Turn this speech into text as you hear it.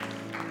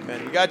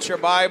Amen. You got your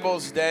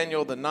Bibles,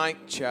 Daniel, the 9th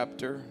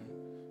chapter.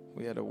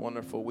 We had a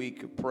wonderful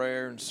week of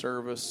prayer and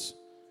service.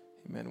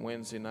 Amen.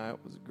 Wednesday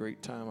night was a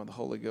great time of the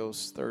Holy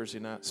Ghost. Thursday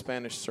night,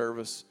 Spanish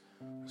service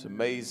was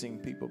amazing.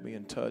 People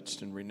being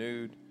touched and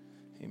renewed.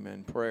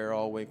 Amen. Prayer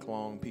all week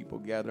long. People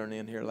gathering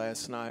in here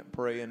last night,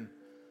 praying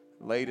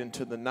late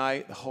into the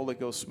night. The Holy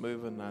Ghost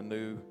moving. I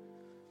knew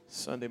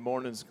Sunday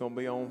morning's going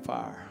to be on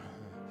fire.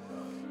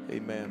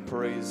 Amen.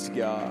 Praise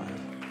God.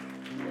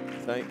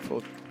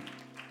 Thankful.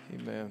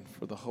 Amen.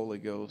 For the Holy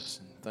Ghost.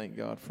 And thank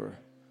God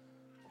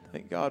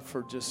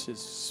for just His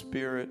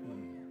Spirit.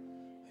 And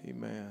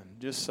amen.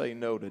 Just say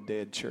no to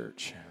dead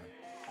church.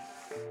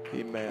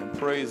 Amen.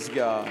 Praise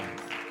God.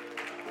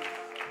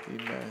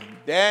 Amen.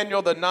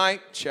 Daniel, the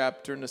 9th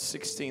chapter, and the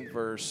 16th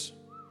verse.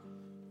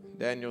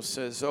 Daniel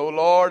says, O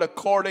Lord,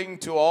 according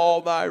to all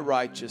thy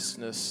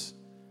righteousness,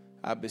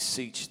 I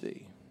beseech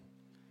thee.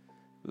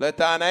 Let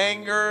thine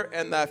anger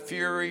and thy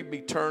fury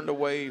be turned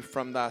away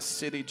from thy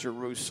city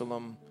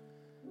Jerusalem,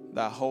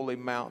 thy holy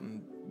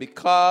mountain,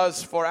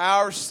 because for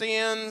our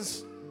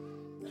sins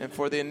and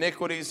for the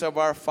iniquities of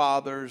our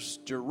fathers,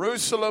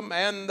 Jerusalem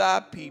and thy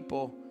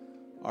people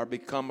are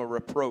become a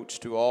reproach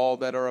to all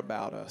that are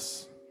about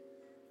us.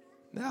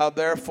 Now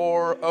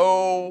therefore,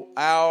 O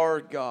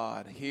our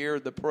God, hear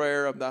the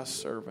prayer of thy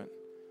servant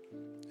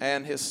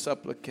and his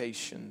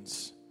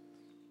supplications,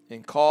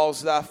 and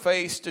cause thy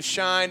face to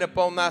shine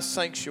upon thy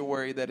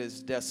sanctuary that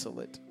is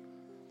desolate,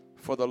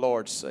 for the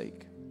Lord's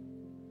sake.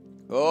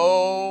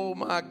 O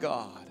my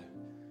God,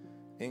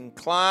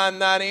 incline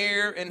thine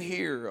ear and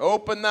hear.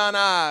 Open thine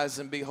eyes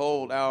and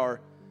behold our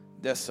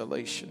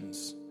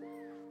desolations,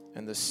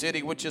 and the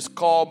city which is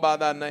called by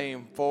thy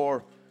name.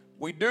 For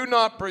we do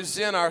not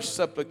present our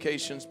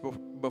supplications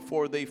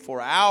before thee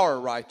for our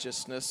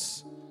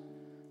righteousness,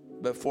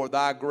 but for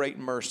thy great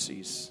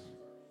mercies.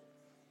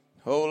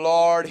 O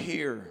Lord,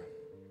 hear.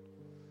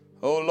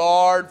 O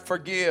Lord,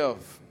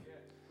 forgive.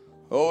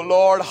 O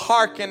Lord,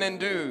 hearken and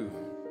do.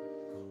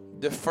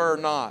 Defer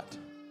not.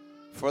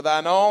 For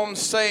thine own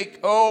sake,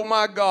 O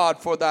my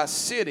God, for thy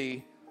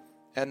city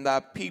and thy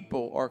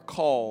people are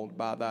called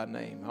by thy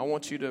name. I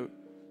want you to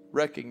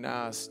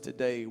recognize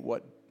today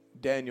what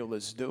Daniel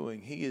is doing.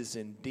 He is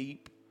in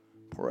deep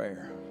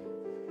prayer.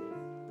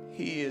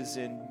 He is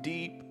in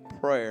deep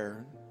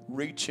prayer,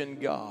 reaching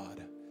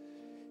God.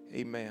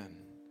 Amen.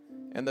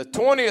 And the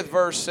 20th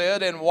verse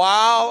said, and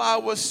while I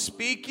was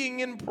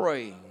speaking and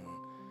praying,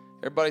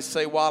 everybody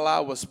say, while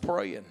I was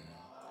praying,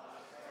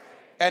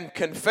 and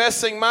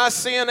confessing my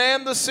sin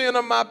and the sin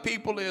of my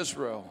people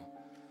Israel,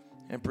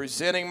 and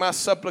presenting my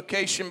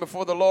supplication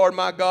before the Lord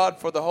my God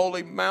for the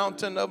holy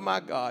mountain of my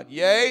God.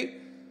 Yea,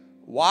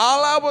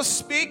 while I was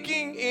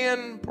speaking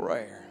in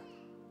prayer,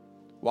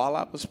 while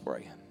I was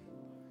praying,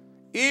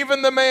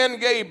 even the man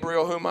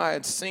Gabriel, whom I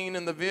had seen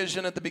in the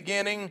vision at the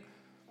beginning,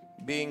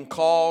 being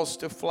caused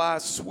to fly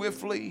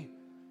swiftly,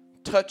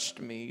 touched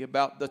me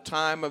about the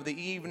time of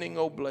the evening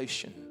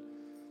oblation.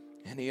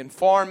 And he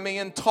informed me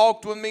and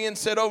talked with me and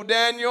said, O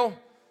Daniel,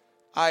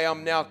 I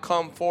am now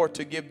come forth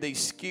to give thee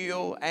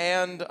skill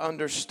and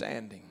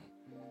understanding.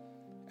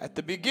 At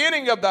the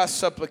beginning of thy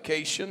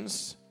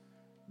supplications,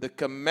 the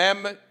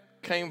commandment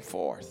came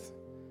forth,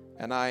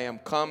 and I am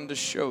come to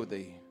show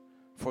thee,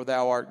 for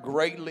thou art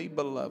greatly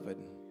beloved.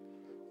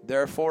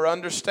 Therefore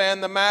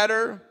understand the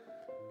matter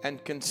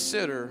and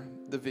consider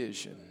the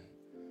vision.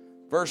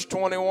 Verse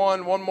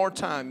 21, one more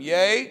time.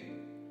 Yea,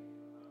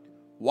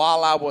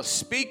 while I was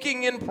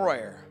speaking in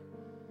prayer,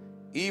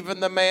 even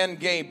the man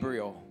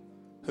Gabriel,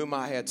 whom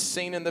I had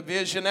seen in the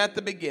vision at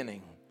the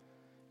beginning,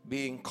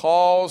 being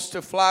caused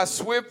to fly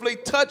swiftly,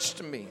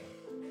 touched me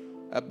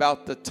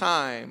about the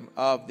time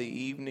of the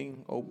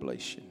evening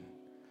oblation.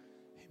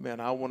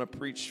 Amen. I want to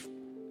preach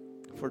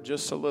for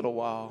just a little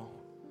while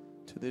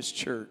to this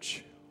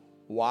church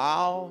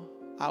while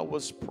I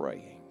was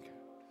praying.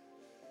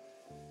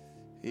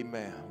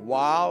 Amen.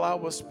 While I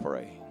was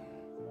praying.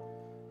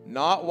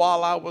 Not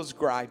while I was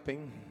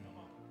griping.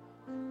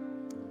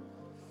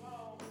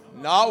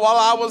 Not while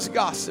I was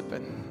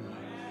gossiping.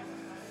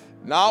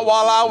 Not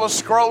while I was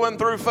scrolling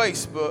through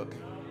Facebook.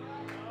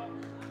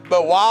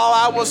 But while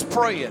I was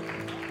praying.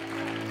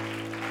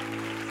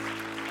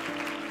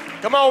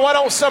 Come on, why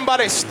don't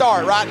somebody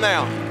start right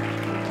now?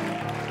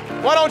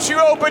 Why don't you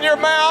open your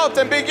mouth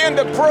and begin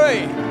to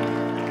pray?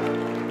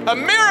 A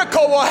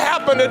miracle will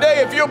happen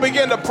today if you'll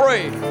begin to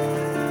pray.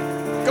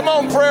 Come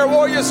on, prayer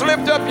warriors,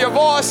 lift up your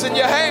voice and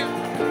your hand.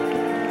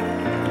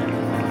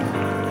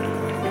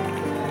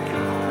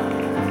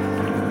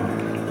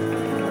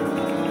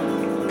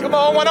 Come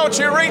on, why don't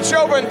you reach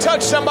over and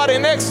touch somebody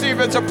next to you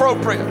if it's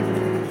appropriate?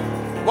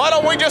 Why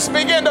don't we just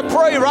begin to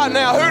pray right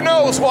now? Who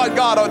knows what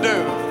God will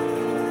do?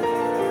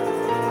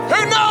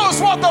 Who knows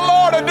what the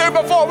Lord will do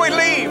before we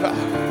leave?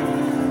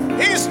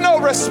 He's no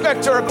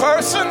respecter of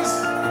persons.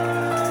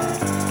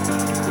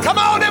 Come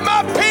on, and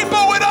my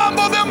people would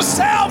humble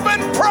themselves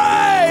and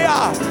pray.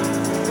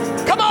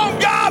 Come on,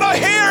 God will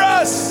hear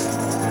us.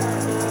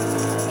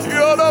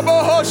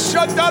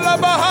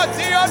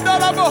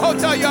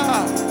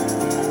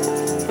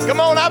 Come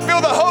on, I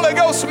feel the Holy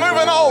Ghost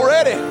moving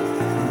already.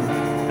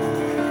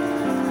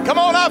 Come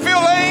on, I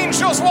feel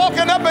angels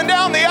walking up and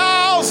down the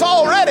aisles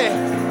already.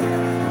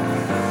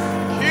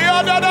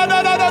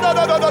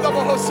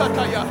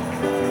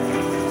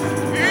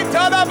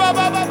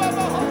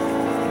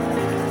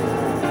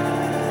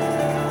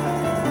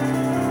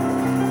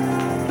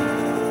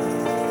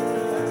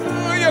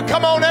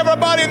 Come on,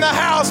 everybody in the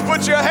house,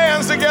 put your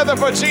hands together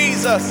for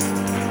Jesus.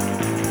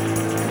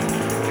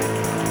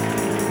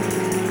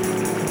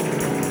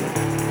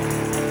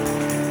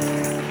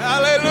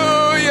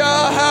 Hallelujah,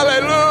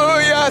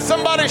 hallelujah.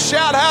 Somebody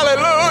shout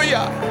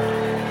hallelujah.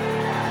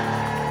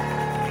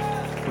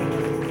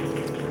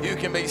 You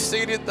can be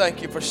seated.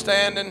 Thank you for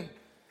standing.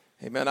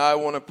 Amen. I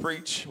want to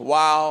preach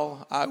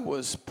while I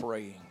was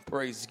praying.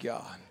 Praise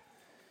God.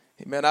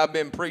 Amen. I've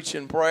been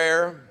preaching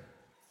prayer.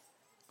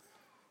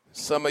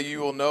 Some of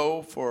you will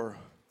know for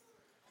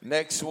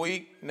next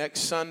week, next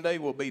Sunday,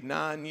 will be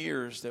 9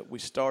 years that we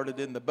started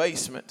in the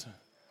basement.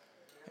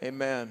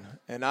 Amen.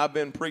 And I've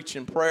been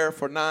preaching prayer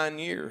for 9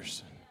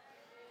 years.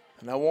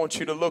 And I want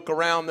you to look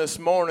around this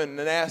morning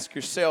and ask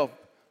yourself,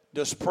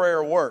 does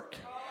prayer work?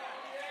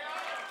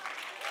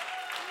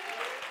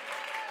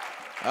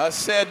 I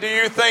said, do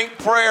you think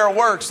prayer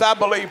works? I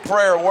believe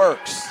prayer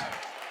works.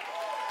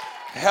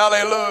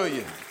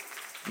 Hallelujah.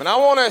 And I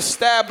want to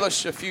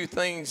establish a few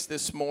things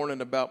this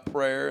morning about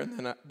prayer,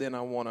 and then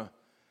I want to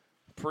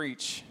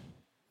preach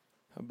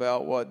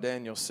about what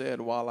Daniel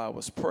said while I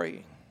was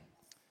praying.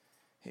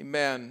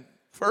 Amen.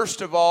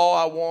 First of all,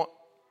 I want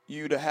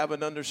you to have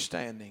an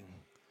understanding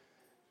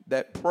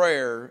that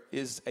prayer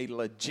is a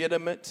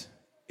legitimate,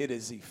 it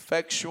is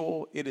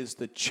effectual, it is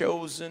the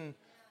chosen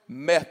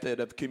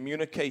method of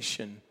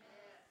communication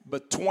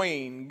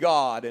between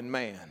God and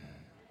man.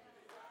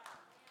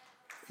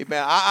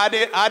 Amen.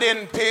 I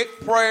didn't pick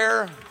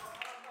prayer.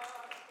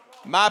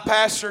 My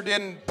pastor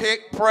didn't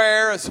pick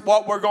prayer as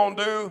what we're going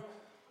to do.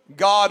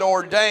 God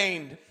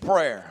ordained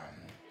prayer.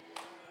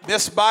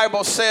 This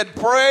Bible said,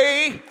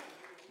 pray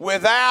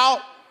without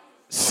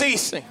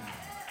ceasing.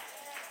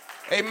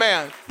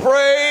 Amen.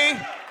 Pray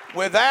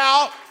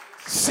without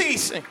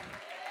ceasing.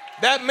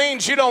 That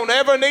means you don't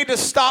ever need to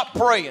stop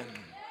praying.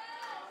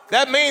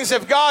 That means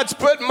if God's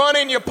put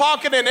money in your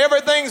pocket and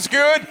everything's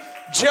good,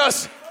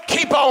 just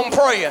keep on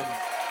praying.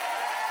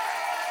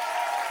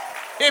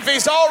 If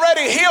He's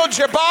already healed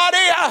your body,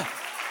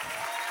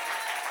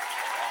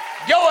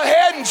 go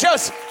ahead and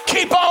just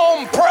keep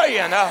on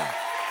praying.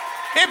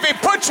 If He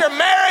put your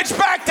marriage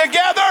back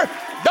together,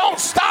 don't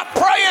stop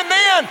praying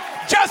then.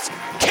 Just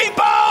keep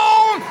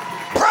on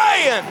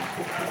praying.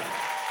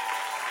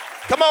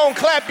 Come on,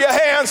 clap your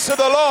hands to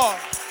the Lord.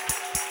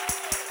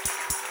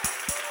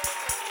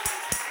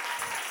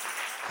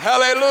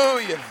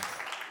 Hallelujah.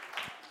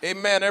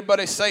 Amen.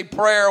 Everybody say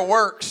prayer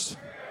works.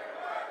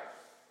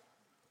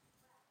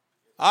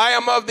 I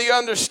am of the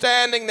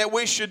understanding that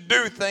we should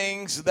do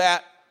things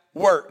that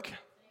work.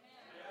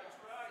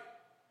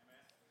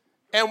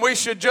 And we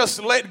should just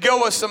let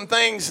go of some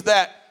things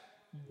that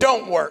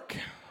don't work.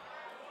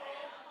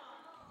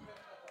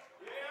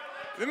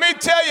 Let me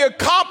tell you,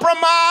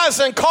 compromise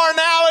and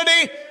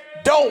carnality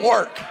don't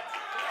work.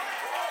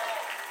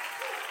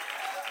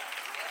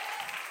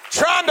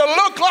 Trying to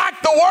look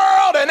like the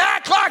world and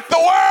act like the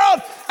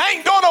world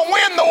ain't going to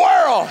win the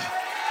world.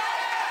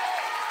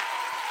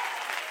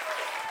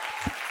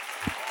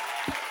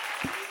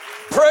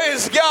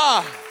 Praise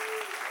God.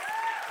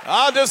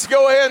 I'll just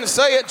go ahead and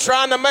say it.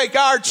 Trying to make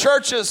our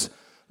churches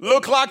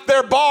look like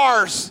they're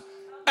bars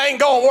ain't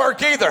going to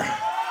work either.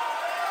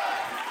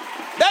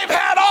 They've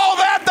had all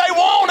that they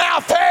want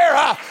out there.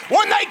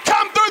 When they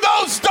come through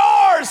those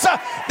doors,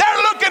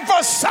 they're looking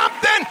for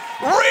something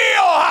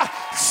real,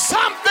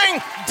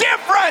 something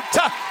different,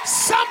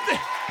 something.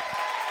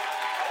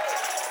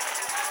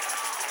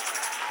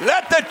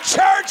 Let the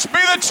church be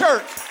the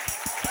church.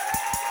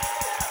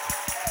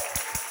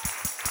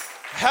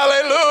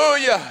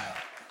 Hallelujah.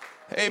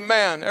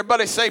 Amen.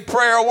 Everybody say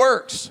prayer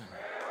works.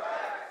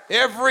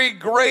 Every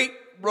great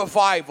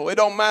revival, it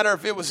don't matter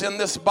if it was in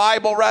this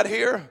Bible right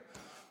here,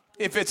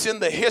 if it's in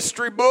the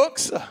history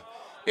books,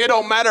 it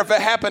don't matter if it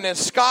happened in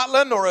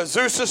Scotland or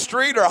Azusa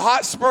Street or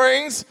Hot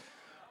Springs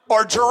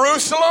or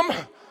Jerusalem.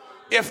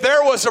 If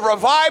there was a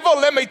revival,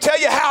 let me tell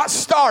you how it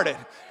started.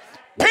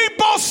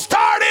 People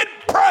started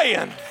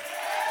praying.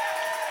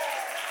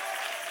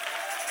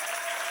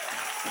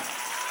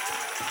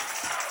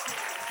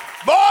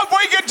 Boy, if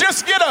we could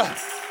just get a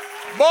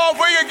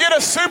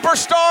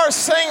superstar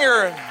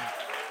singer,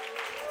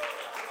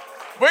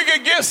 we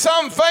could get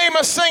some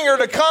famous singer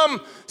to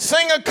come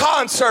sing a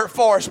concert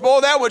for us.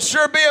 Boy, that would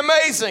sure be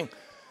amazing.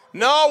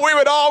 No, we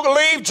would all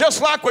leave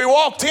just like we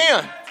walked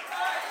in.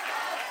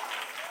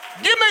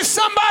 Give me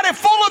somebody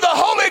full of the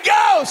Holy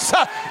Ghost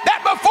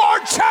that before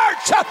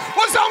church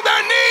was on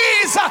their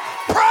knees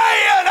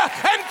praying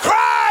and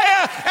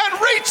crying and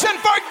reaching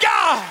for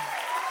God.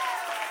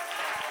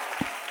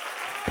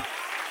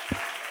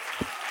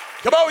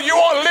 Come on, you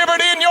want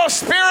liberty in your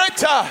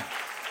spirit?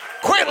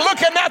 Quit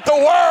looking at the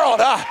world.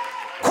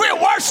 Quit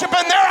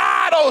worshiping their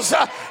idols.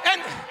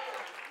 And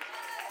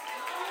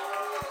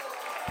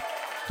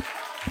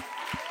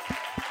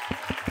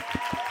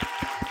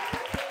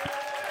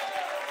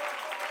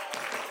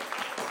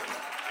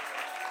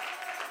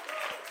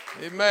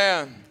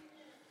Amen.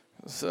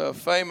 There's a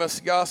famous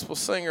gospel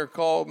singer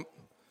called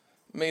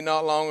me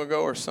not long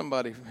ago, or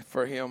somebody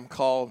for him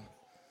called,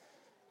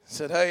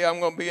 said, hey, I'm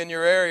going to be in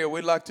your area.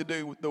 We'd like to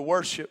do the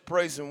worship,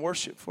 praise and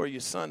worship for you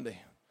Sunday.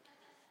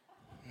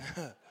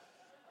 I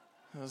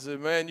said,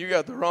 man, you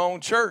got the wrong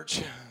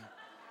church. I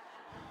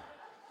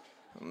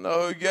don't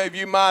know who gave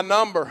you my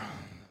number.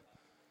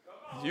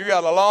 You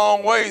got a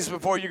long ways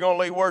before you're going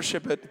to lead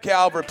worship at the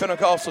Calvary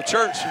Pentecostal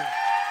Church.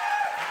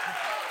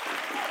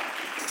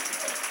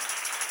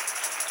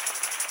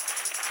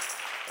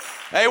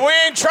 Hey, we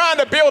ain't trying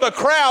to build a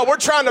crowd. We're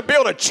trying to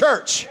build a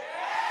church.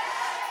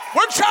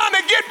 We're trying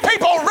to get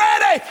people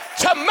ready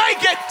to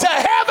make it to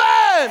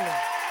heaven.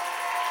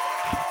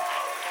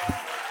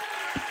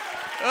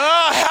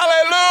 Oh,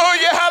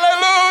 hallelujah,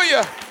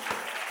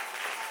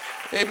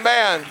 hallelujah.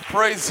 Amen.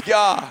 Praise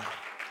God.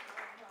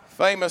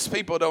 Famous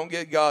people don't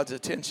get God's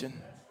attention.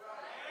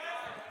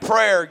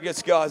 Prayer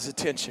gets God's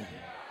attention.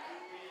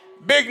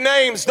 Big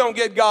names don't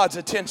get God's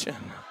attention.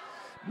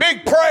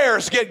 Big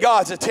prayers get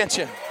God's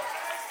attention.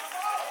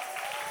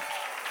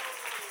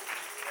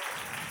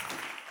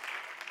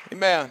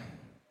 Amen.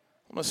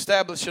 I'm going to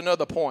establish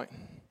another point.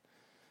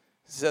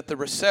 Is that the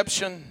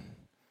reception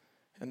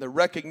and the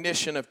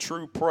recognition of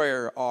true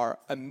prayer are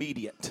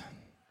immediate.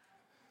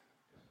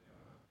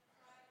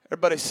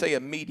 Everybody say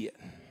immediate.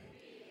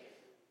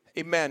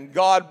 Amen.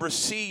 God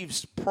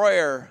receives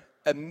prayer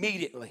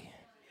immediately,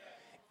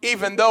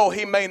 even though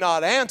he may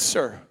not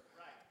answer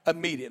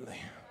immediately.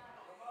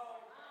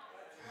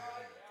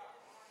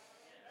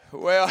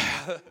 Well,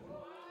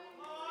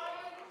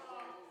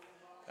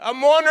 I'm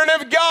wondering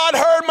if God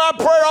heard my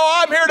prayer.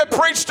 Oh, I'm here to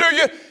preach to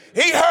you.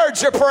 He heard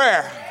your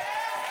prayer.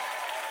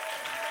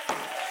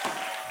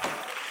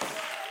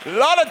 A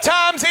lot of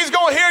times he's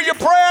going to hear your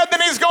prayer,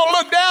 then he's going to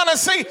look down and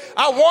see,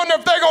 I wonder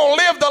if they're going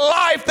to live the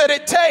life that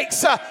it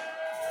takes.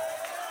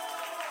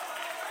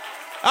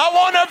 I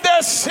wonder if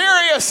they're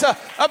serious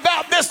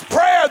about this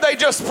prayer they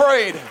just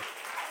prayed.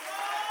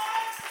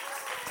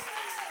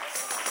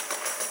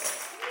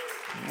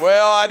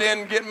 Well, I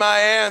didn't get my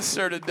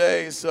answer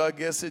today, so I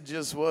guess it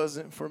just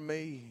wasn't for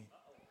me.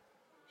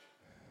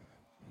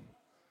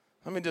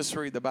 Let me just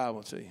read the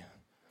Bible to you.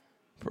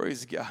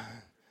 Praise God.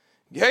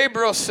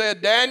 Gabriel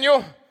said,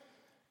 Daniel,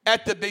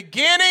 at the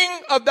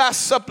beginning of thy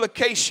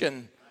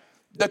supplication,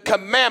 the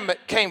commandment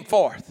came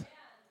forth.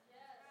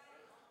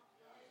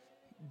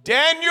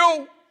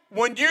 Daniel,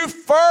 when you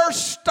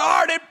first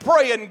started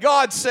praying,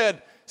 God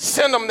said,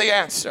 send them the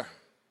answer.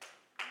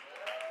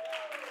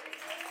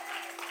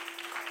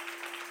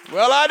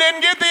 Well, I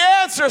didn't get the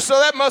answer, so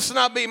that must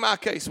not be my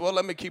case. Well,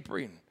 let me keep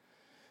reading.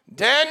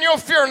 Daniel,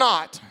 fear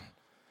not,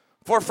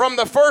 for from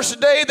the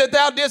first day that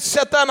thou didst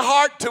set thine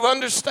heart to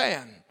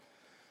understand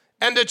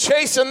and to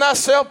chasten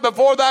thyself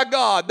before thy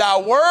God, thy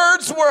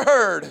words were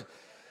heard,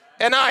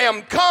 and I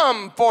am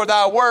come for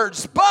thy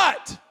words.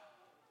 But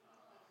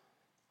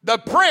the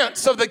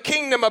prince of the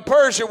kingdom of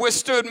Persia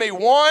withstood me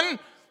 21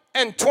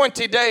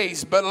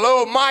 days. But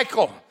lo,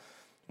 Michael,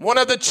 one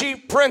of the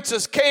chief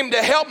princes, came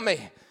to help me,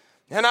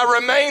 and I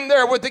remained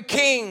there with the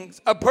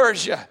kings of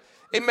Persia.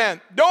 Amen.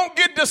 Don't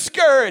get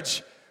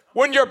discouraged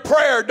when your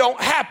prayer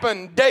don't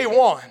happen day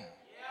one.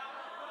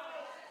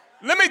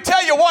 Let me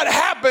tell you what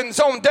happens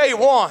on day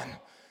one.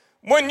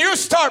 When you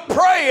start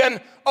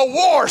praying, a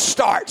war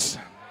starts.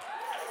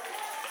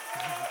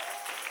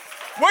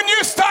 When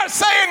you start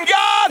saying,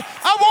 God,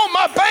 I want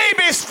my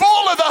babies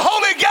full of the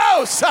Holy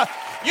Ghost,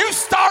 you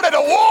started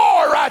a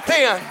war right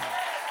then.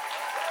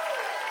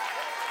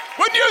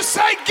 When you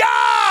say,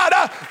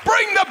 God,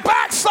 bring the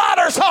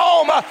backsliders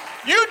home,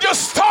 you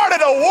just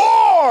started a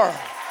war.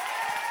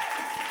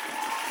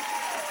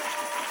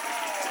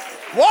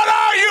 What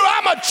are you?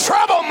 I'm a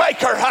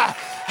troublemaker.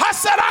 I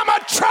said, I'm a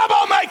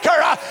troublemaker.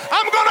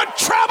 I'm going to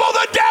trouble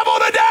the devil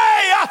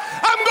today.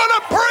 I'm going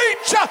to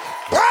preach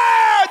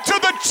prayer to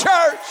the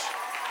church.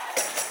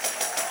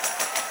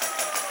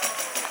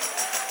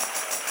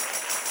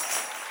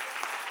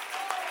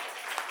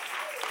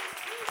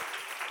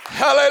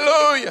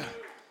 Hallelujah.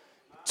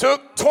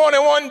 Took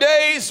 21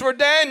 days for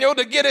Daniel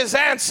to get his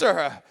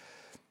answer.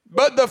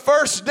 But the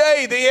first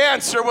day, the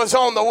answer was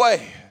on the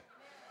way.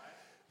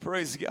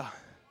 Praise God.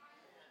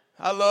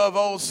 I love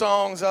old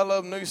songs. I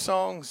love new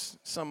songs,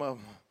 some of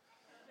them.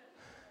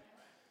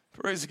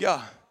 Praise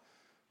God.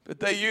 But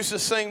they used to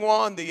sing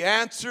one, the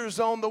answer's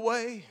on the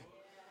way.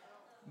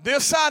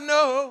 This I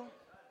know.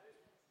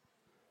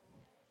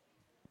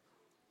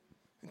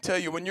 I tell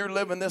you, when you're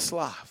living this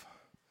life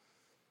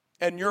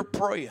and you're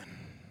praying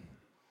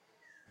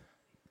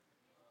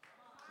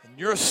and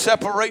you're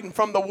separating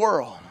from the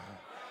world,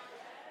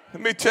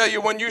 let me tell you,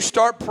 when you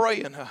start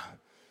praying,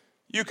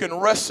 you can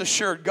rest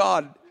assured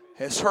God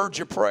has heard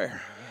your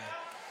prayer.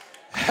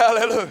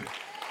 Hallelujah.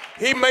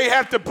 He may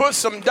have to put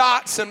some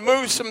dots and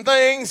move some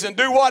things and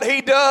do what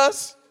he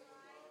does.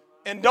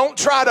 And don't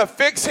try to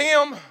fix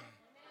him.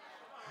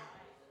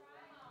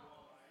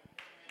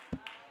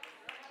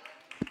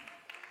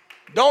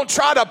 Don't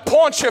try to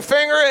point your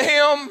finger at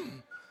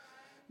him.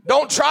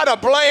 Don't try to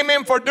blame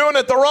him for doing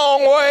it the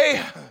wrong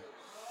way.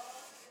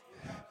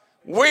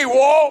 We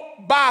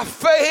walk by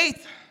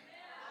faith.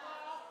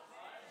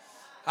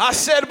 I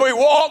said we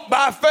walk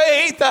by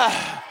faith.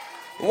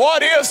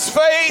 What is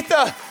faith?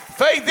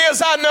 Faith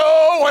is I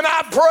know when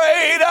I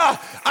prayed,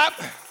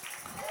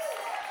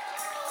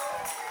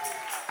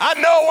 I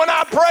know when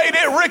I prayed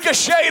it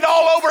ricocheted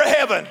all over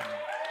heaven.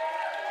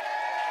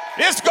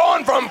 It's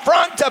going from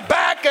front to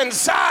back and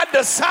side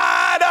to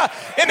side,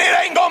 and it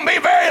ain't going to be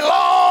very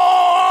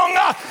long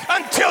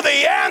until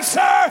the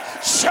answer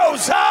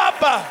shows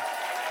up.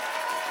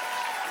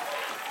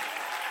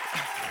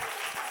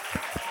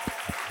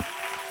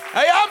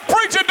 Hey, I'm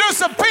preaching to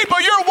some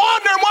people. You're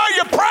wondering where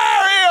your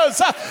prayer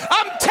is.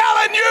 I'm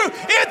telling you,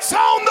 it's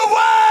on the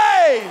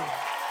way.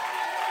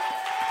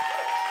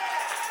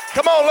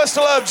 Come on, let's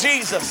love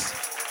Jesus.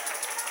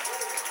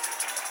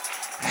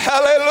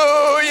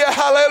 Hallelujah,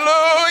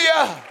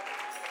 hallelujah.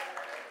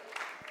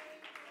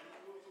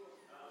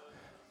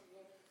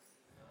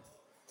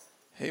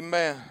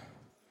 Amen.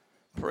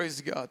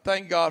 Praise God.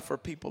 Thank God for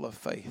people of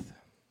faith.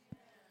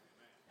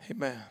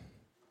 Amen.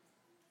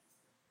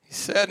 He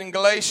said in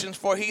Galatians,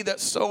 for he that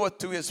soweth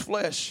to his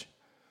flesh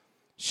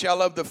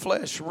shall of the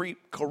flesh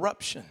reap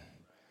corruption.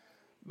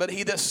 But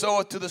he that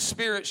soweth to the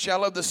Spirit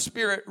shall of the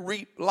Spirit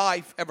reap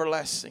life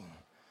everlasting.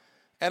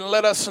 And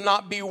let us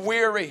not be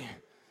weary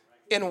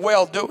in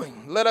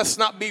well-doing. Let us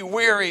not be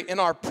weary in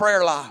our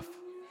prayer life.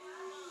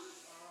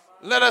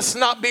 Let us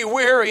not be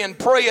weary in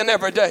praying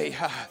every day.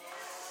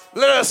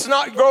 Let us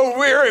not grow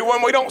weary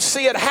when we don't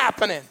see it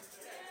happening.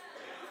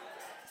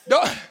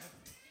 Don't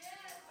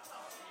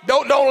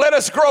let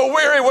us grow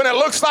weary when it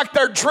looks like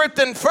they're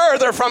drifting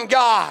further from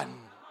God.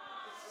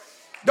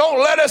 Don't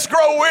let us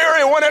grow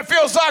weary when it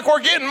feels like we're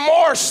getting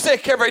more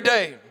sick every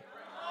day.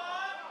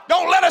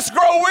 Don't let us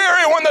grow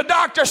weary when the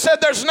doctor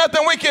said there's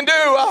nothing we can do.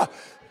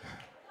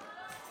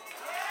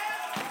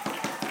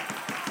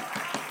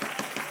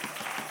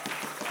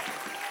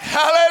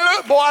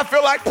 Hallelujah. Boy, I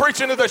feel like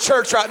preaching to the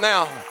church right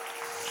now.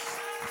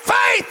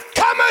 Faith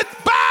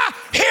cometh by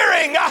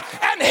hearing,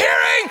 and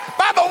hearing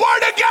by the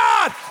word of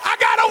God. I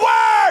got a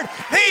word.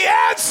 The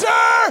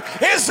answer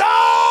is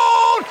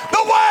on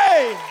the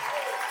way.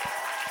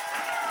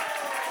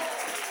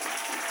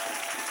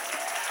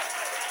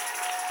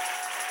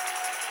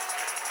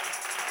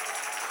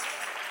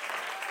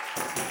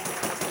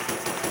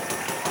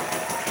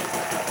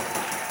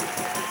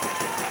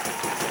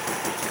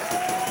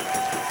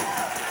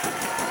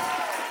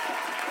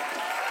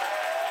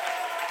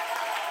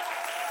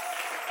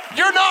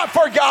 You're not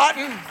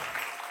forgotten.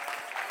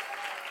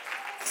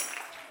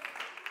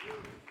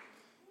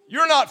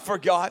 You're not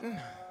forgotten.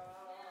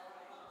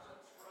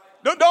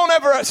 Don't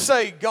ever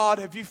say, God,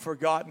 have you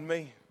forgotten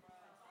me?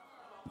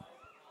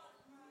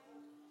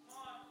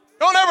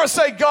 Don't ever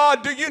say,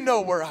 God, do you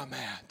know where I'm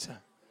at?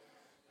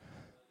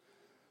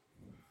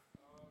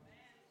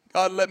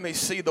 God, let me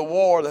see the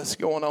war that's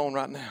going on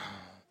right now.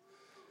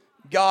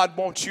 God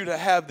wants you to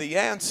have the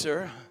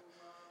answer,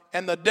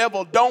 and the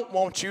devil don't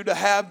want you to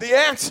have the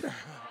answer.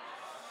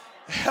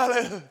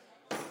 Hallelujah.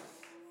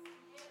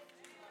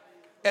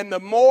 And the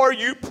more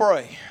you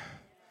pray,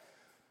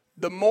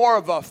 the more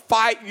of a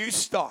fight you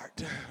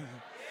start.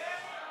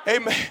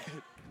 Amen.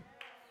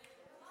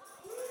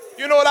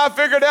 You know what I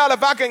figured out?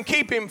 If I can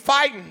keep him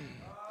fighting,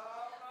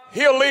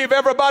 he'll leave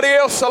everybody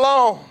else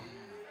alone.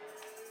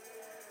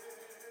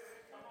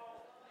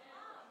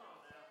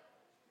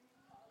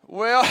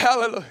 Well,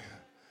 hallelujah.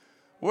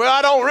 Well,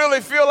 I don't really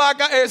feel like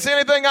there's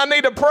anything I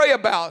need to pray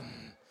about.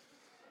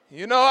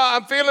 You know,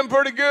 I'm feeling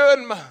pretty good.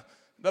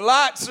 The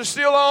lights are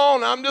still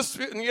on. I'm just,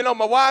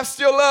 my wife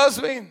still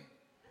loves me.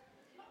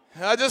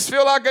 I just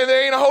feel like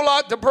there ain't a whole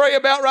lot to pray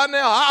about right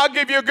now. I'll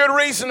give you a good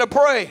reason to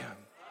pray.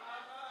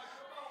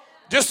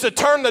 Just to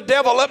turn the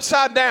devil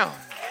upside down.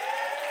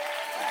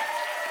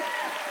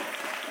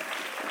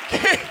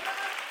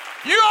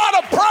 You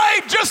ought to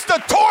pray just to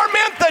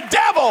torment the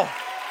devil.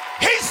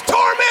 He's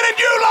tormented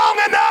you long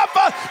enough.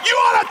 You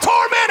ought to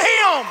torment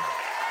him.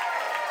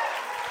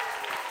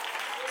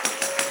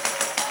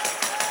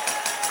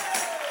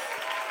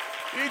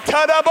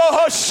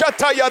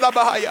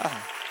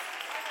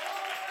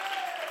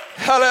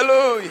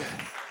 Hallelujah.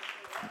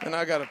 And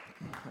I gotta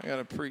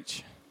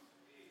preach.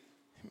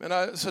 And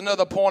it's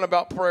another point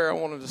about prayer I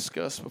want to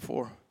discuss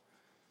before.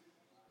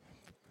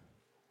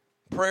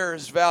 Prayer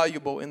is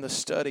valuable in the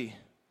study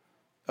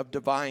of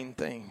divine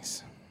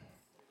things.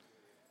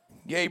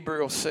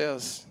 Gabriel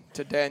says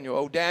to Daniel,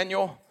 "O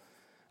Daniel,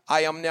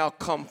 I am now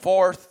come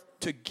forth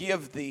to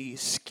give thee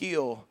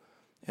skill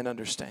and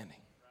understanding."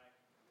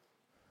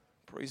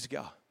 Praise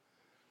God.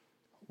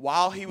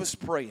 While he was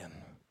praying,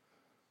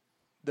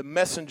 the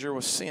messenger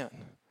was sent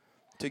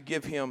to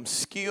give him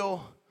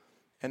skill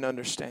and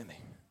understanding.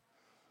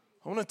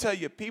 I want to tell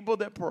you, people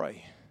that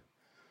pray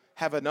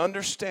have an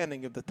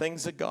understanding of the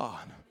things of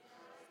God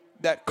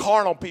that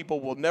carnal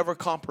people will never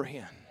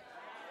comprehend.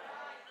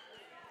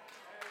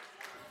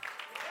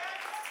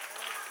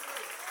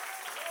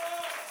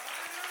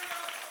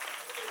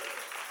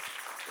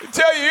 I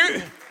tell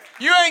you,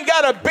 you ain't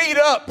got to beat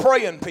up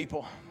praying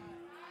people.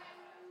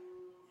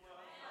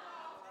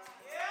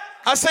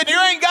 I said, you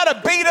ain't got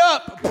to beat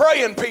up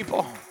praying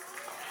people.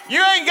 You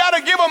ain't got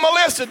to give them a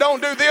list of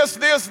don't do this,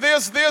 this,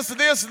 this, this,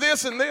 this,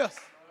 this, and this.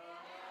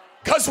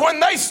 Because when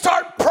they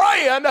start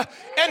praying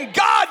and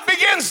God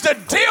begins to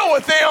deal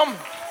with them,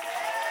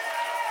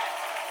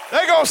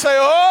 they're going to say,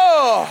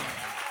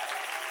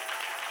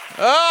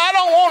 I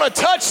don't want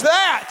to touch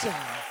that.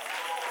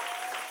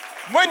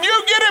 When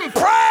you get in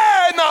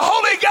prayer and the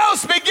Holy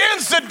Ghost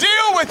begins to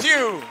deal with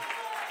you,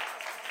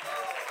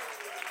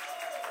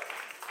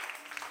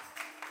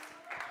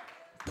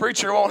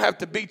 preacher won't have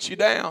to beat you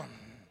down,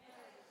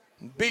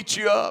 beat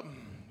you up,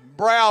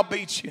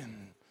 browbeat you.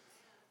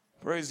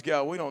 Praise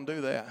God, we don't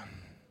do that.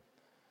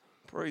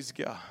 Praise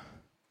God.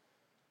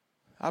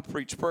 I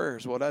preach prayer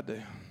is what I do.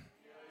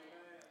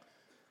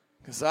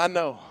 Because I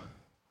know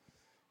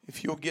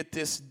if you'll get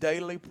this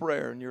daily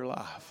prayer in your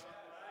life,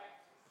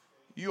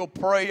 you'll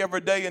pray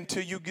every day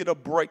until you get a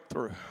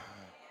breakthrough.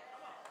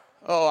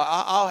 Oh,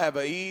 I'll have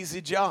an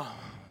easy job.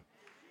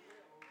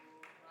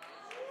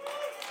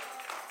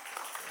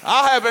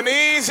 I'll have an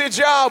easy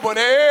job when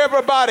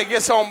everybody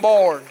gets on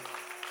board.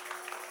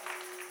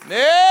 And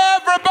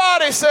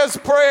everybody says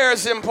prayer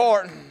is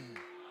important.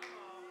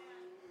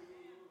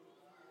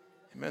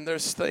 Amen.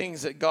 There's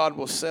things that God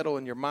will settle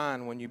in your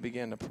mind when you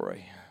begin to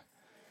pray.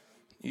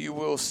 You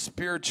will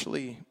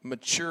spiritually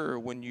mature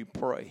when you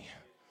pray.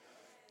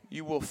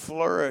 You will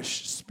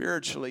flourish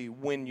spiritually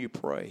when you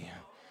pray.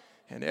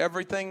 And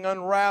everything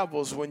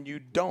unravels when you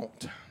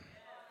don't.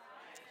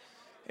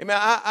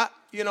 Amen.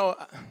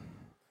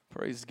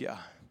 Praise God.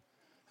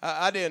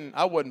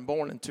 I wasn't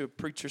born into a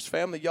preacher's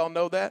family. Y'all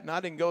know that. And I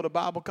didn't go to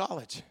Bible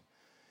college.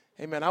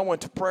 Amen. I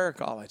went to prayer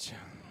college.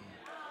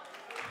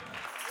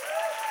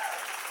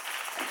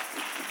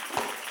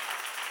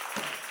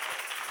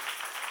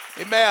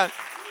 Amen.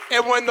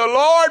 And when the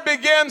Lord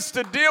begins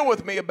to deal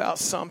with me about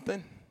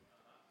something,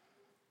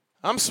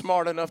 I'm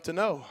smart enough to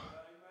know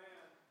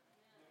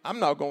I'm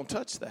not going to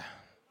touch that.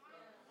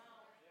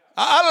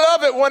 I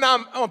love it when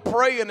I'm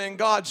praying and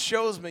God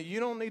shows me,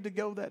 you don't need to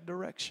go that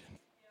direction.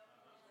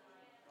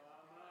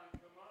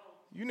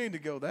 You need to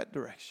go that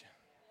direction.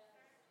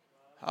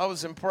 I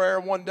was in prayer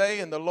one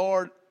day and the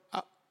Lord,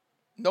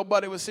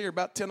 nobody was here,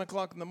 about 10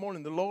 o'clock in the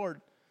morning. The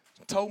Lord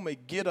told me,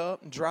 get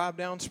up and drive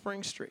down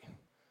Spring Street.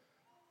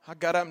 I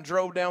got up and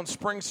drove down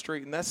Spring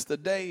Street, and that's the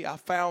day I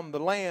found the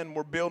land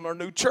we're building our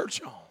new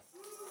church on.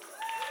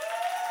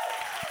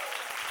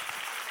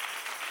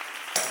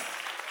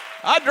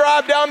 I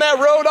drive down that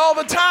road all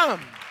the time.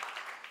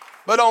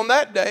 But on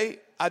that day,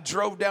 I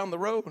drove down the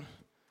road,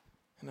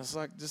 and it's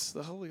like, this is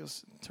the Holy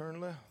Ghost, turn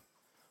left.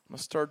 I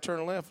started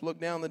turning left,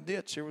 looked down the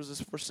ditch. There was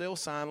this for sale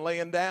sign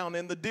laying down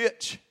in the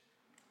ditch.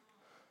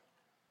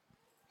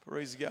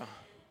 Praise God.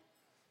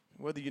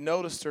 Whether you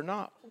noticed or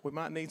not, we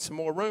might need some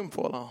more room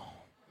for long.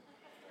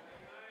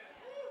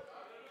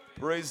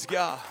 Praise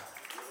God.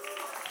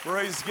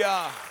 Praise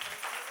God.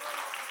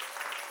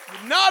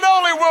 Not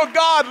only will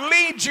God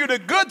lead you to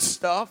good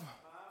stuff,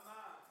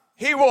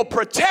 He will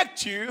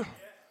protect you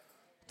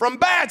from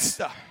bad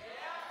stuff.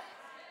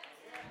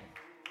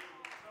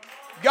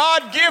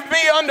 God, give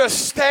me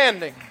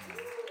understanding.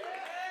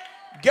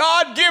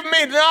 God, give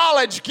me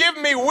knowledge. Give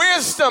me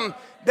wisdom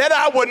that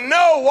I would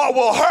know what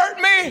will hurt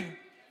me.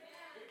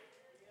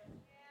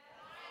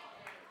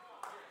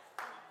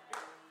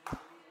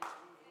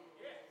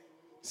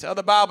 That's how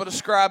the Bible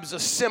describes a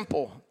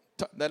simple.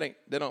 That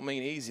don't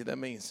mean easy. That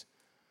means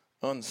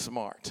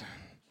unsmart,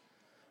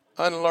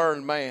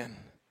 unlearned man.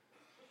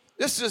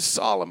 This is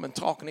Solomon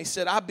talking. He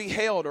said, I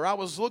beheld, or I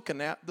was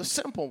looking at the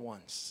simple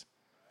ones.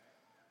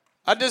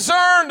 I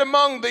discerned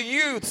among the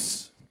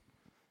youths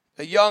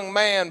a young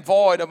man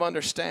void of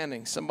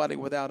understanding, somebody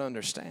without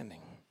understanding,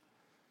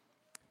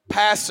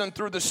 passing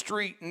through the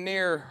street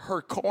near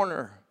her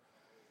corner.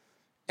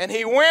 And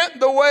he went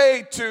the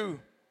way to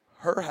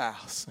her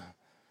house.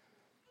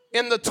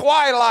 In the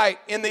twilight,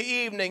 in the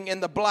evening, in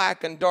the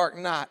black and dark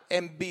night,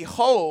 and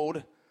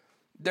behold,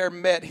 there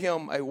met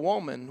him a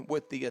woman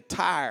with the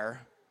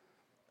attire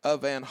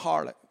of an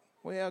harlot.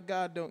 Well,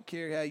 God don't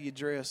care how you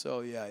dress.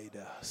 Oh, yeah, He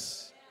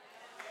does.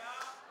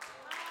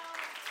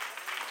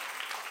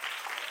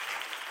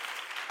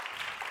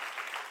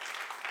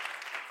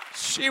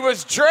 She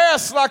was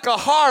dressed like a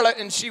harlot,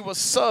 and she was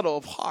subtle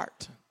of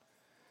heart.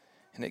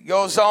 And it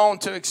goes on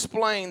to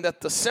explain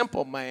that the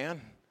simple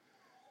man,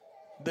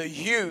 the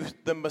youth,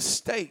 the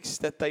mistakes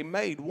that they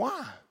made.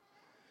 Why?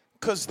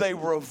 Because they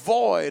were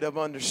void of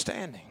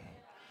understanding.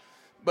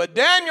 But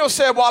Daniel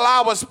said, while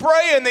I was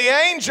praying, the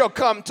angel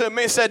come to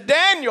me and said,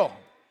 Daniel,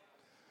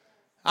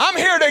 I'm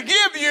here to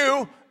give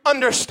you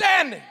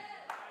understanding.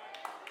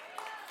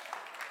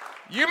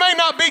 You may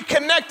not be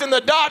connecting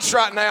the dots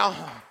right now,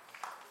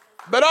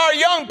 but our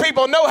young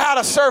people know how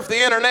to surf the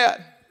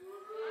internet.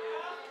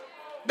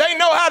 They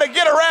know how to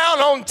get around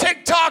on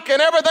TikTok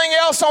and everything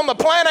else on the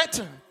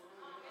planet.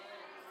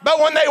 But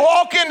when they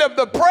walk into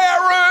the prayer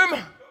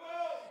room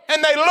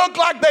and they look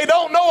like they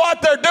don't know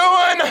what they're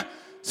doing,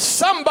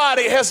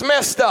 somebody has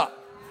messed up.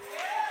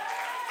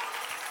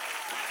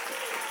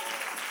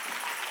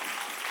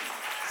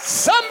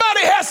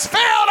 Somebody has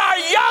failed our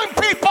young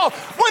people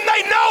when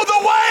they know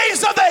the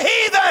ways of the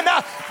heathen,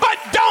 but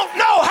don't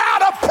know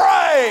how to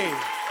pray.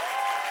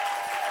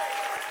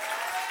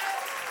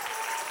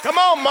 Come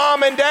on,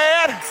 Mom and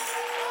Dad.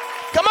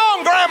 Come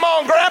on, Grandma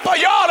and Grandpa.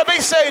 You ought to be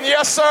saying,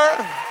 yes,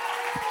 sir.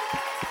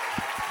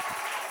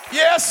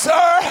 Yes,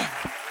 sir.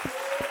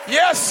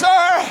 Yes,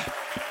 sir.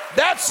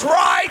 That's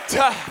right.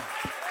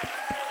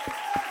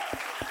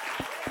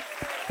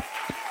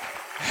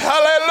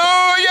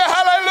 Hallelujah,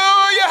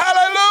 hallelujah,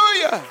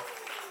 hallelujah.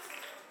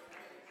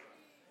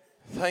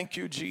 Thank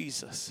you,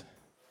 Jesus.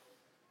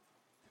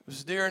 It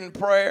was during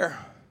prayer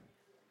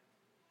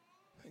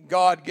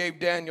God gave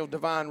Daniel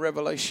divine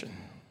revelation.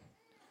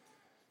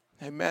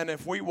 Amen.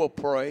 If we will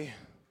pray,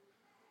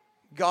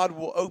 God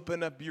will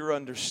open up your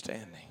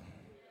understanding.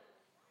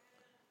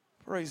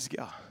 Praise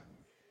God.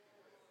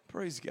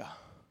 Praise God.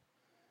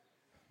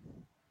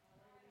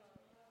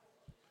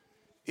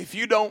 If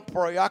you don't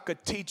pray, I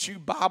could teach you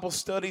Bible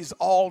studies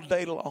all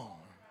day long.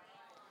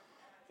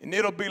 And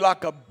it'll be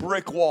like a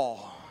brick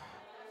wall.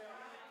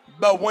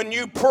 But when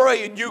you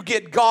pray and you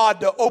get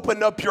God to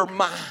open up your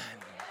mind,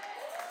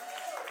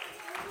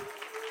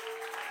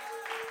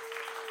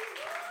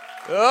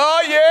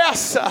 oh,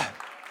 yes.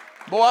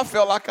 Boy, I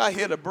felt like I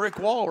hit a brick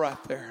wall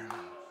right there.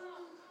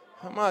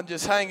 I might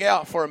just hang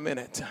out for a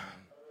minute.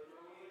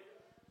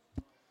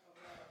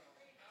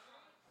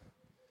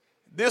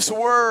 This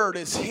word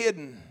is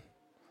hidden.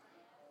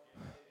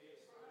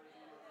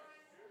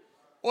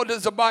 What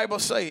does the Bible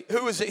say?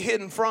 Who is it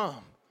hidden from?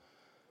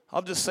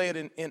 I'll just say it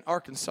in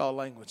Arkansas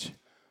language.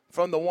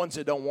 From the ones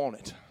that don't want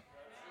it.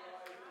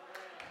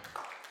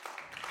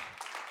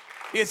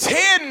 It's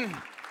hidden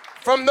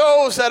from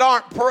those that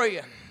aren't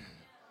praying.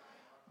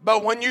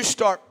 But when you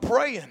start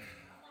praying,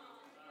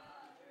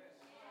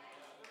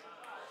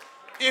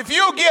 if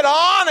you get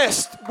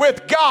honest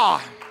with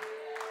God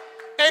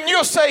and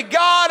you'll say,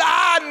 God,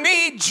 I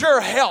need your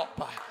help.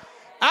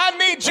 I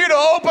need you to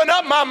open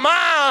up my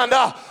mind.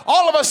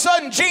 All of a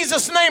sudden,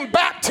 Jesus' name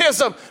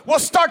baptism will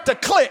start to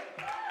click.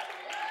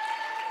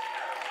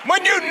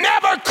 When you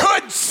never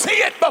could see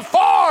it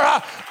before.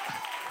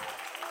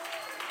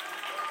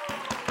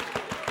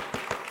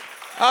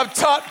 I've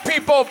taught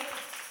people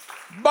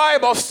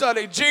Bible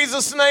study,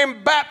 Jesus'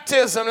 name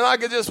baptism, and I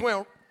could just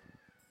went.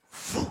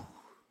 Phew.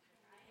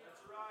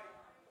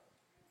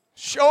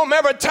 Show them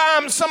every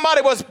time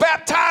somebody was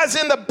baptized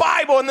in the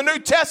Bible in the New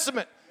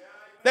Testament.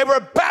 They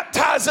were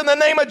baptized in the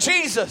name of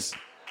Jesus.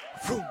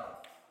 Phew.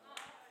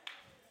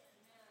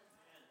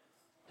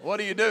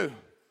 What do?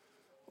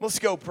 Let's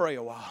go pray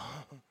a while.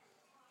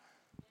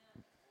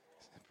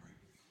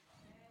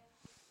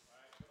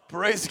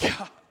 Praise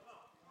God.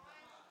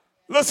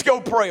 Let's go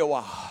pray a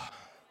while.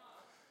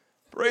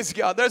 Praise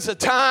God. There's a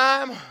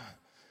time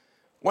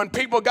when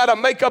people got to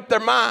make up their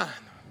mind.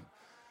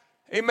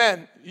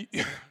 Amen.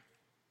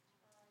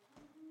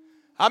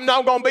 I'm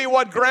not going to be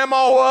what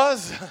Grandma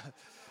was.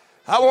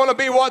 I want to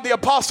be what the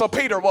Apostle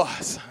Peter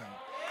was.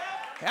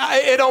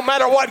 It don't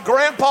matter what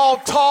Grandpa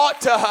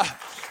taught.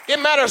 It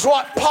matters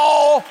what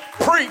Paul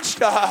preached.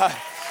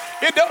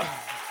 It don't.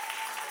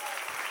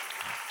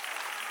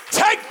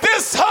 Take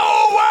this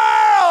whole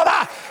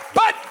world,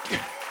 but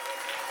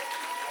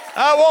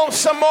I want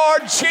some more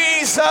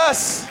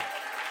Jesus.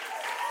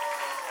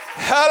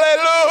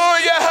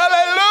 Hallelujah,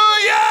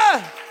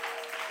 hallelujah.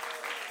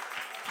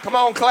 Come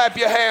on, clap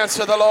your hands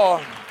to the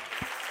Lord.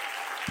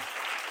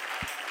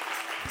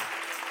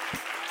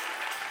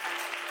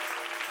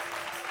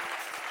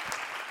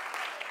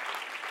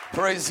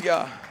 Praise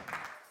God.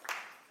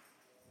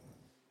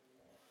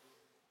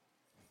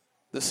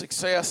 The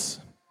success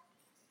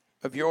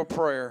of your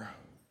prayer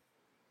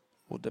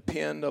will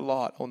depend a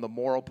lot on the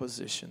moral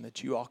position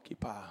that you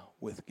occupy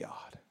with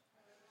God.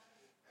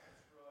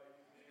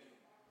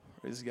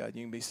 Praise God.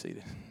 You can be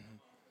seated.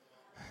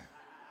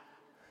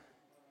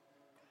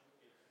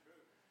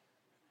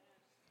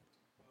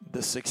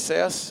 The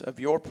success of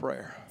your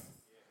prayer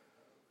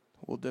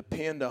will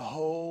depend a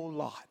whole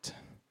lot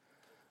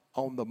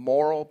on the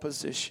moral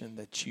position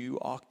that you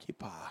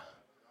occupy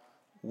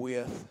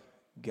with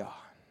God.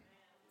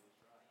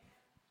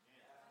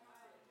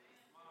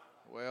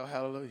 Well,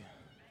 hallelujah.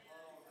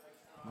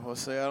 Well,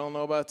 say, I don't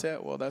know about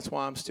that. Well, that's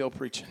why I'm still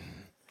preaching.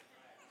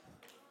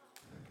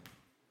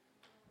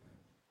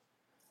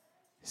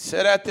 It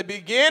said at the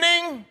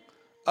beginning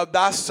of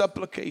thy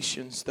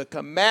supplications, the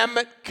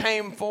commandment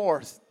came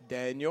forth,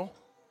 Daniel.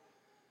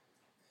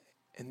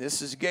 And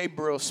this is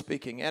Gabriel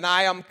speaking. And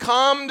I am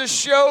come to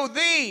show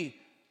thee.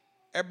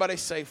 Everybody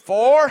say,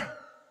 for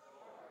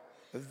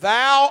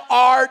thou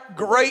art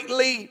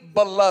greatly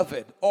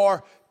beloved.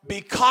 Or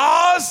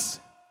because,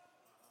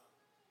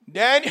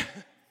 Daniel.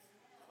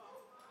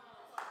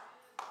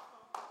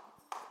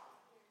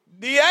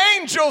 The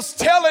angel's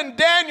telling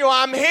Daniel,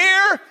 I'm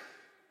here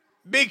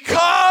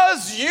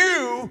because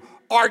you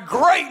are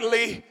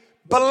greatly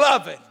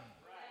beloved.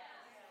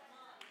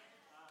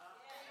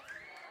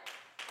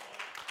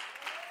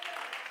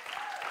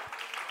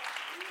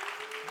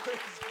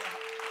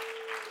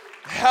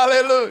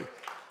 Hallelujah.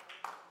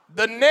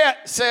 The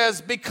net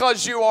says,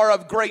 because you are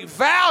of great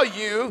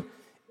value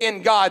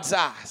in God's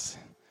eyes.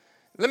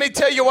 Let me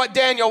tell you what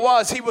Daniel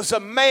was. He was a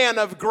man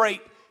of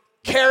great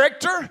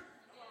character.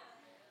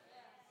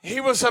 He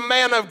was a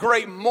man of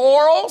great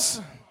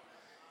morals.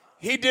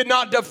 He did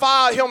not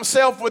defile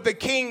himself with the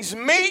king's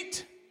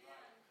meat.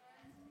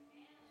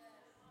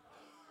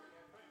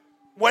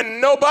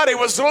 When nobody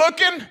was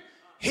looking,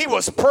 he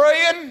was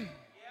praying.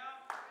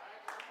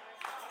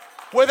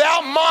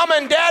 Without mom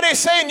and daddy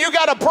saying, you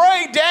got to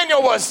pray,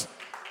 Daniel was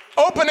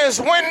opening his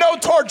window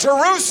toward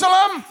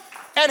Jerusalem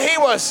and he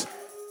was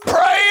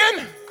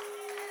praying.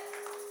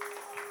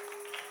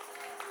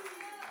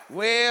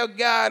 Well,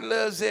 God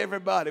loves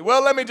everybody.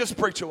 Well, let me just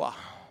preach a while.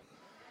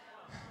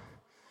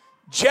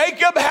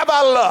 Jacob have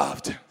I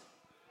loved,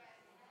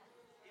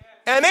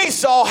 and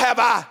Esau have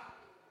I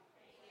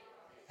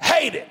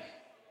hated.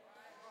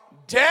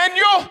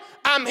 Daniel,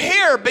 I'm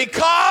here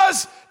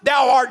because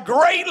thou art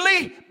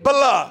greatly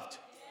beloved.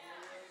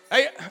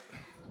 Hey,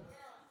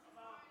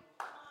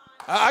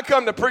 I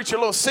come to preach a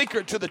little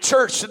secret to the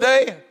church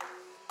today.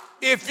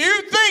 If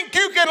you think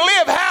you can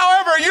live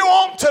however you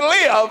want to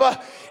live,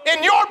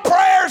 and your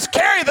prayers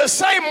carry the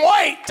same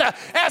weight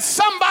as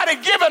somebody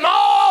giving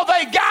all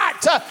they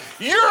got,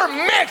 you're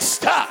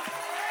mixed up.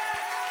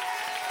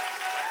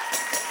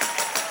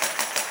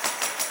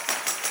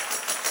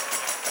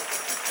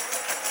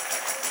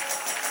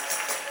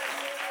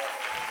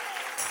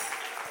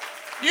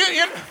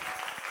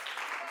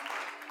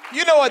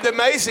 You know what the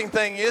amazing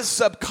thing is?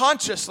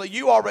 Subconsciously,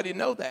 you already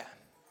know that.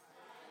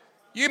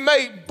 You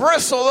may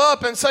bristle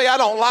up and say, I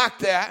don't like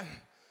that.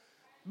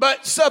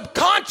 But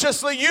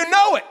subconsciously, you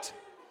know it.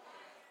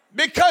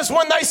 Because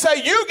when they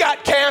say you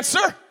got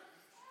cancer,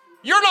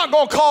 you're not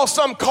going to call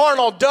some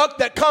carnal duck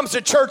that comes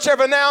to church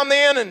every now and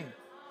then. And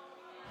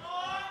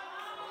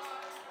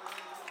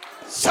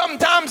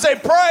sometimes they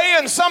pray,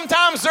 and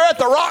sometimes they're at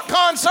the rock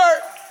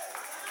concert.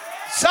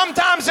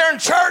 Sometimes they're in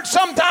church.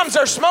 Sometimes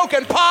they're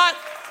smoking pot.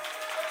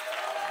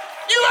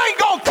 You ain't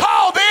going to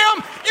call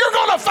them. You're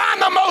going to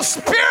find the most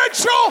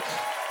spiritual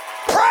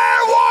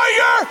prayer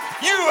warrior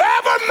you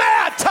ever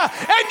met,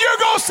 and you're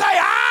going to say,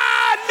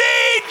 I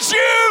need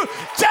you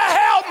to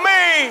help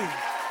me.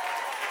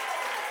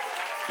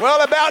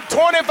 Well, about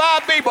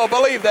 25 people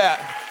believe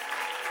that.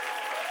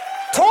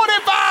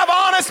 25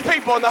 honest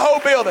people in the whole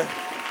building.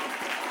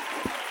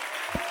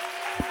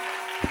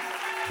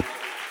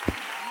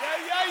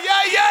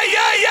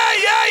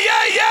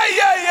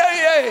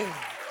 Yeah.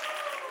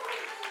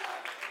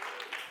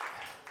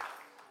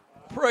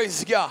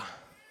 Praise God.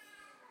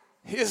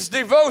 His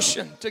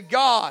devotion to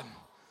God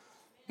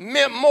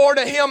meant more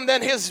to him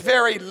than his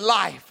very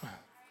life.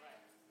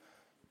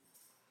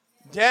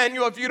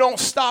 Daniel, if you don't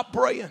stop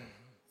praying,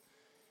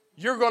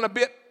 you're going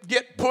to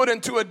get put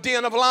into a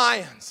den of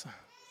lions.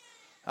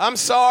 I'm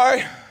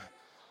sorry.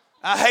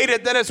 I hate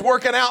it that it's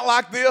working out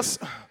like this,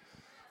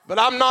 but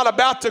I'm not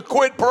about to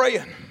quit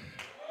praying.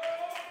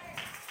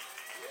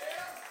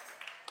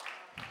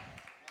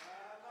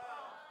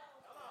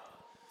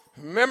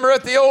 Remember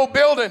at the old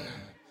building,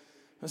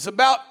 it's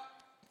about,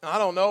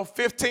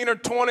 15 or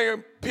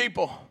 20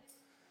 people.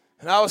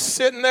 And I was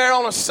sitting there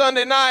on a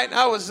Sunday night, and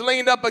I was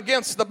leaned up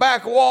against the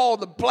back wall,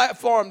 the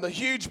platform, the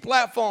huge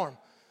platform.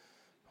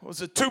 It was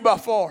a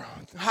 2x4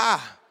 high.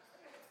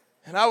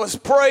 And I was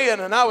praying,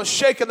 and I was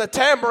shaking the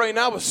tambourine.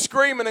 I was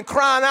screaming and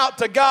crying out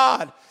to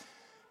God.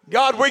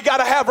 God, we got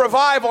to have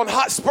revival in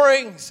Hot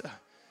Springs.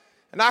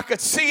 And I could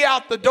see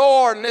out the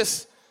door, and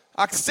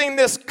I seen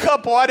this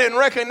couple I didn't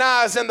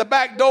recognize in the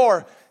back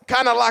door,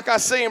 kind of like I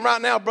see him right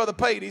now, Brother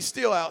Pate. He's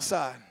still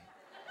outside.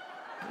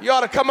 You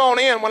ought to come on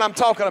in when I'm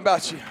talking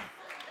about you.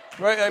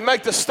 Right?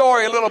 Make the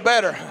story a little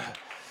better.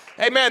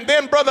 Amen.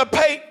 Then Brother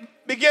Pate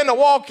began to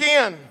walk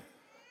in.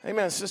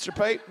 Amen. Sister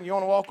Pate, you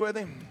want to walk with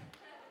him?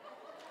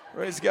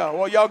 Praise God.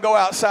 Well, y'all go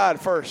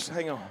outside first.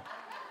 Hang on.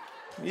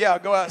 Yeah,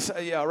 go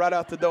outside. Yeah, right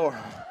out the door.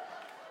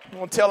 I'm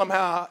going to tell them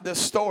how this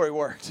story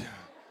worked.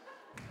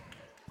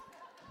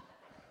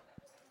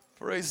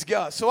 Praise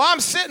God. So I'm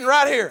sitting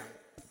right here,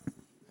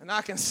 and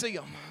I can see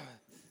them.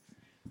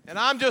 And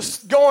I'm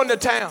just going to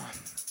town.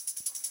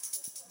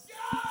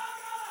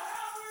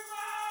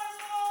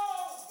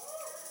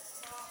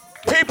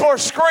 People are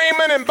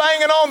screaming and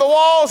banging on the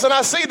walls, and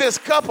I see this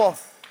couple,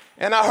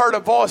 and I heard a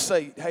voice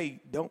say,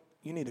 hey,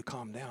 you need to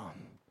calm down.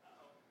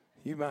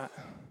 You might,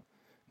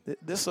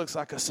 this looks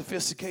like a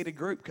sophisticated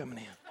group coming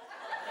in.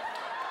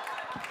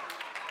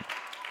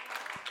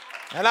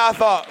 And I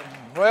thought,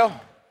 well,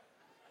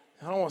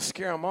 I don't want to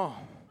scare them off.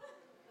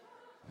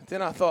 But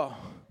then I thought,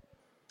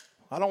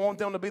 I don't want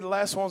them to be the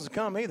last ones to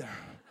come either.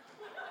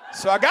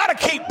 So I got to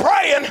keep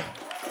praying.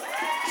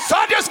 So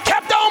I just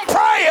kept on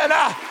praying.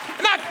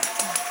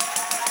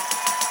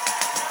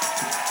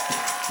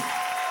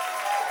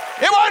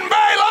 It wasn't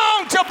very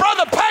long till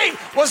Brother Pate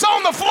was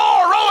on the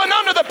floor rolling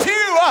under the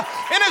pew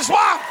in his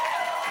wife.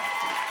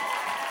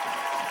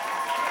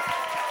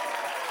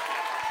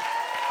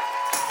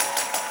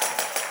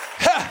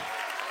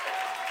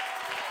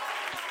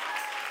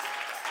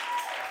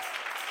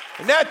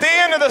 And at the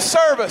end of the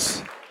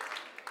service,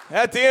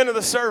 At the end of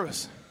the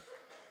service,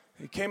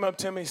 he came up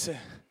to me and said,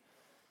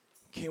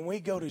 "Can we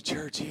go to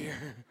church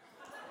here?"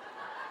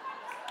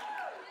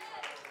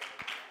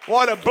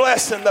 What a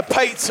blessing the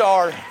Pates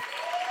are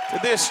to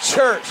this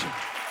church.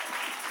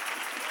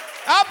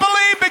 I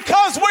believe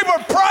because we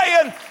were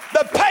praying,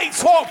 the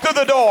Pates walked through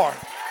the door.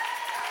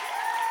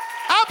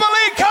 I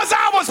believe because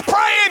I was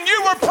praying,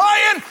 you were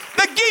praying,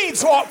 the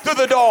Geeds walked through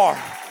the door.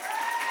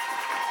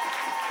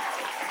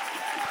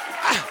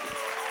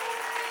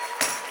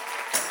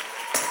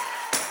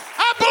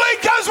 I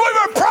believe because we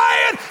were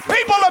praying,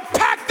 people have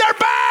packed their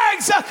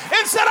bags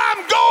and said,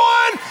 "I'm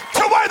going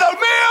to where the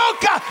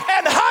milk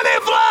and honey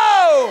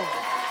flow."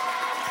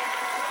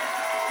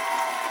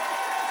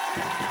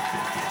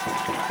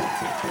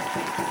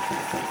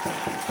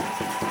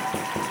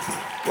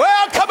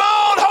 Well, come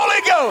on,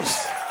 Holy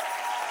Ghost.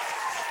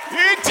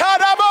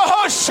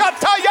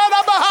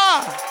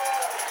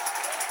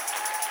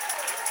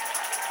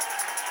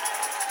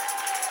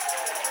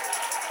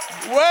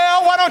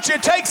 Well, why don't you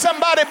take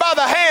somebody by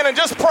the hand and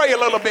just pray a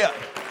little bit?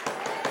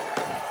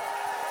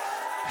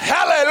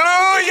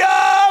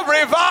 Hallelujah.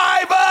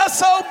 Revive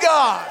us, oh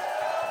God.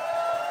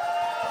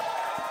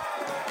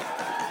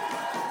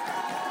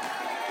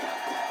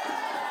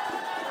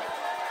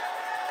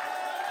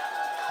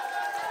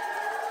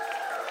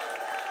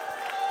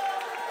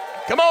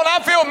 Come on, I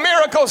feel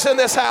miracles in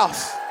this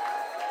house.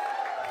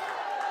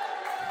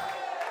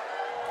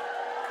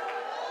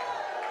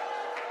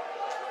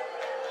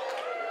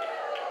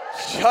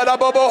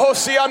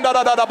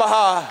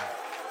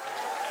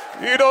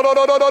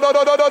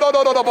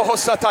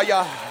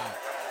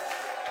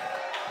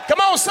 Come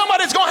on,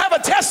 somebody's going to have a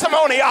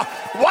testimony. While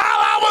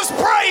I was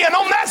praying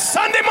on that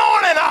Sunday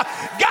morning,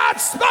 God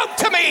spoke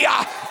to me.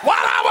 While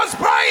I was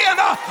praying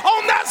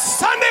on that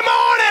Sunday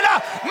morning,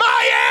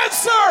 my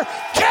answer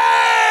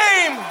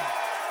came.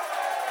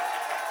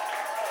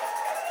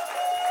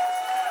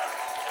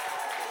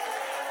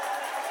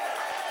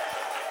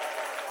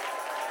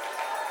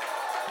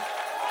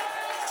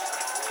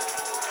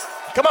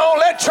 Come on,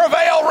 let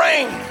travail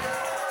ring.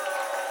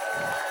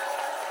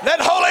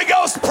 Let Holy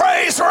Ghost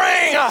praise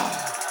ring.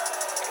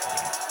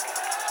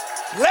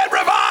 Let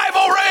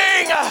revival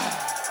ring.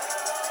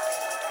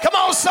 Come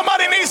on,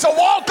 somebody needs to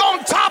walk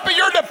on top of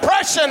your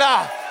depression.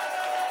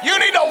 You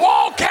need to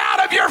walk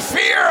out of your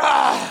fear.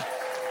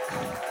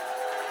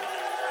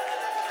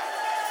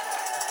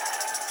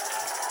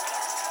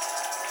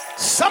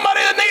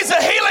 Somebody that needs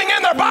a healing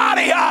in their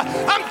body.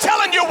 I'm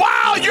telling you,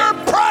 while you're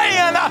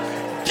praying,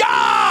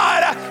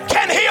 God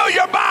can heal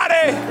your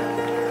body.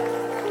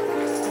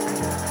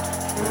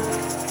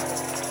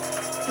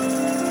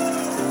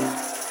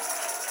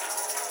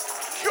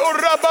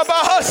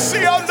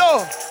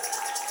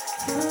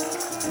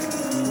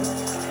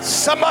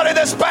 Somebody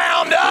that's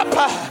bound up.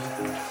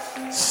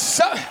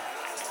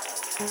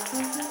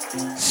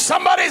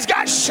 Somebody's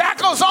got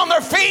shackles on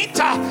their feet.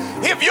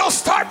 If you'll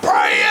start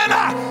praying,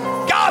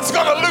 God's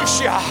going to loose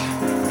you.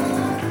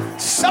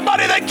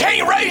 Somebody that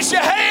can't raise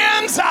your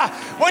hands,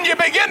 when you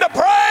begin to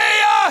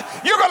pray,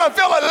 you're going to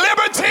feel a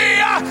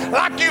liberty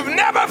like you've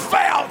never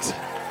felt.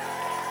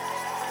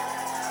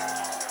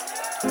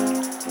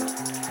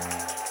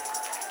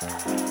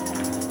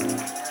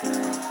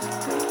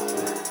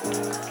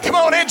 Come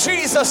on, in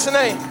Jesus'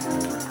 name.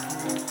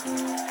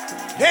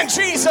 In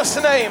Jesus'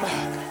 name.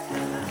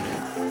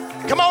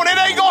 Come on, it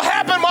ain't going to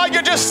happen while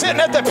you're just sitting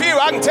at the pew,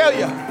 I can tell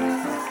you.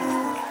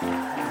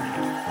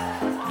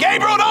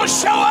 Gabriel don't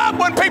show up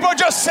when people are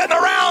just sitting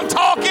around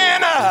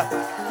talking,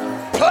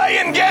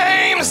 playing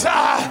games.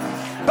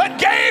 But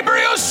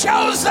Gabriel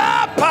shows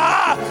up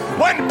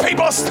when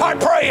people start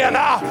praying.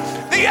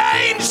 The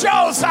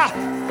angels.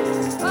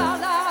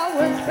 While I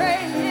was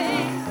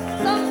praying,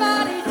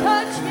 somebody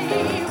touched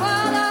me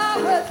while I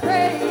was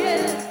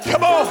praying.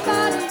 Come on.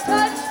 Somebody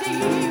touched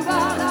me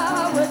while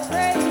I was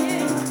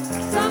praying.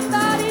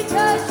 Somebody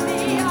touched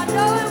me. I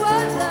know it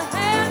was the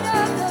hand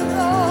of the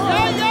Lord.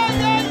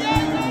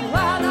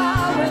 While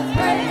I was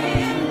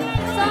praying,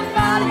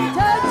 somebody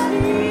touched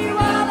me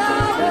while I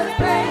was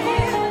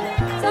praying.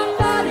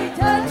 Somebody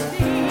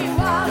touched me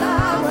while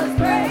I was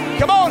praying.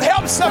 Come on,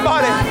 help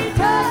somebody.